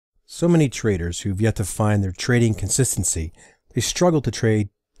So many traders who've yet to find their trading consistency, they struggle to trade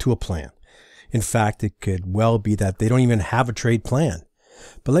to a plan. In fact, it could well be that they don't even have a trade plan.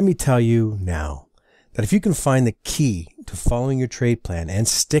 But let me tell you now that if you can find the key to following your trade plan and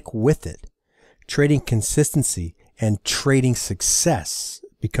stick with it, trading consistency and trading success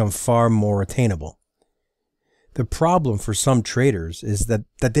become far more attainable. The problem for some traders is that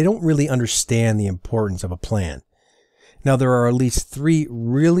they don't really understand the importance of a plan. Now, there are at least 3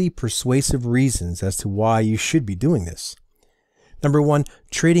 really persuasive reasons as to why you should be doing this. Number 1,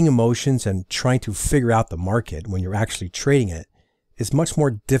 trading emotions and trying to figure out the market when you're actually trading it is much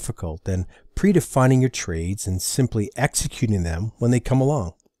more difficult than predefining your trades and simply executing them when they come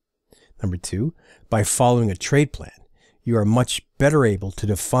along. Number 2, by following a trade plan, you are much better able to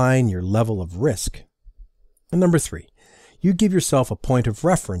define your level of risk. And number 3, you give yourself a point of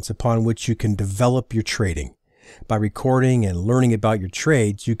reference upon which you can develop your trading. By recording and learning about your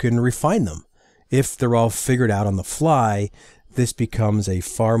trades, you can refine them. If they're all figured out on the fly, this becomes a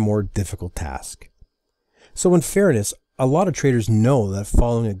far more difficult task. So in fairness, a lot of traders know that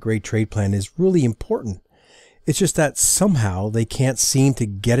following a great trade plan is really important. It's just that somehow they can't seem to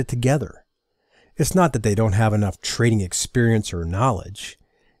get it together. It's not that they don't have enough trading experience or knowledge.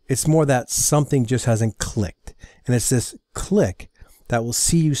 It's more that something just hasn't clicked. And it's this click that will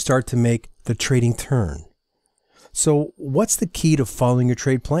see you start to make the trading turn. So what's the key to following your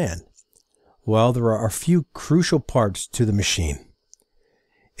trade plan? Well, there are a few crucial parts to the machine.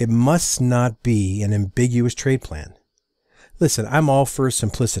 It must not be an ambiguous trade plan. Listen, I'm all for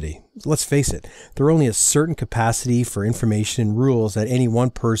simplicity. Let's face it, there are only a certain capacity for information and rules that any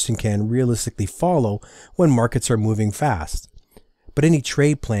one person can realistically follow when markets are moving fast. But any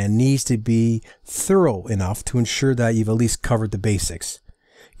trade plan needs to be thorough enough to ensure that you've at least covered the basics.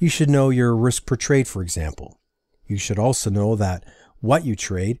 You should know your risk per trade, for example. You should also know that what you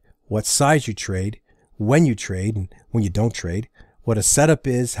trade, what size you trade, when you trade and when you don't trade, what a setup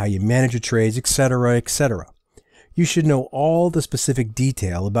is, how you manage your trades, etc., etc. You should know all the specific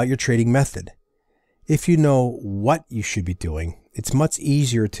detail about your trading method. If you know what you should be doing, it's much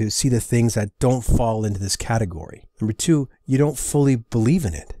easier to see the things that don't fall into this category. Number 2, you don't fully believe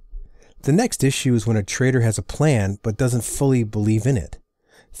in it. The next issue is when a trader has a plan but doesn't fully believe in it.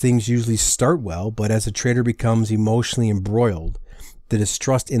 Things usually start well, but as a trader becomes emotionally embroiled, the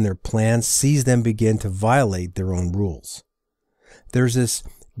distrust in their plan sees them begin to violate their own rules. There's this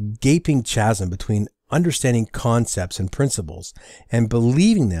gaping chasm between understanding concepts and principles and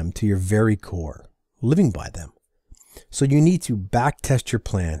believing them to your very core, living by them. So you need to backtest your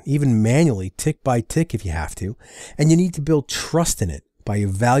plan, even manually, tick by tick if you have to, and you need to build trust in it by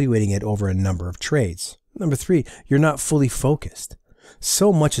evaluating it over a number of trades. Number 3, you're not fully focused.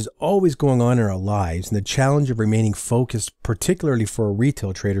 So much is always going on in our lives, and the challenge of remaining focused, particularly for a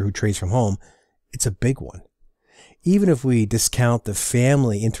retail trader who trades from home, it's a big one. Even if we discount the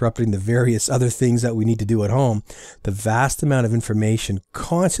family interrupting the various other things that we need to do at home, the vast amount of information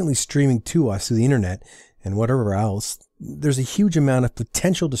constantly streaming to us through the internet and whatever else, there's a huge amount of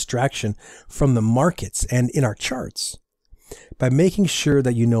potential distraction from the markets and in our charts. By making sure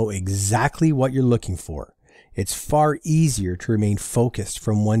that you know exactly what you're looking for, it's far easier to remain focused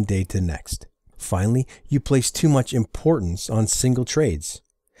from one day to the next. Finally, you place too much importance on single trades.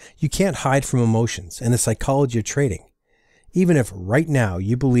 You can't hide from emotions and the psychology of trading. Even if right now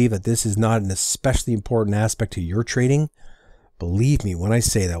you believe that this is not an especially important aspect to your trading, believe me when I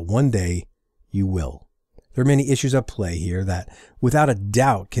say that one day you will. There are many issues at play here that without a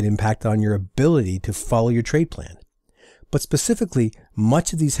doubt can impact on your ability to follow your trade plan. But specifically,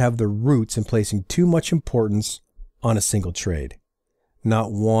 much of these have their roots in placing too much importance on a single trade.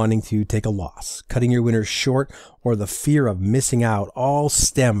 Not wanting to take a loss, cutting your winners short, or the fear of missing out all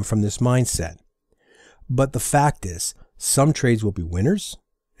stem from this mindset. But the fact is, some trades will be winners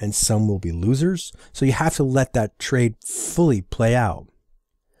and some will be losers, so you have to let that trade fully play out.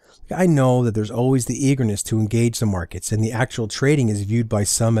 I know that there's always the eagerness to engage the markets, and the actual trading is viewed by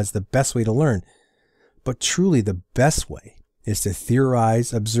some as the best way to learn. But truly the best way is to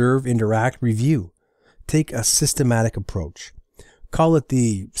theorize, observe, interact, review. Take a systematic approach. Call it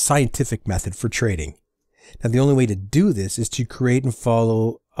the scientific method for trading. Now, the only way to do this is to create and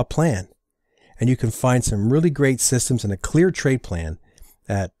follow a plan. And you can find some really great systems and a clear trade plan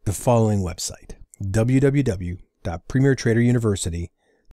at the following website, www.premiertraderuniversity.com.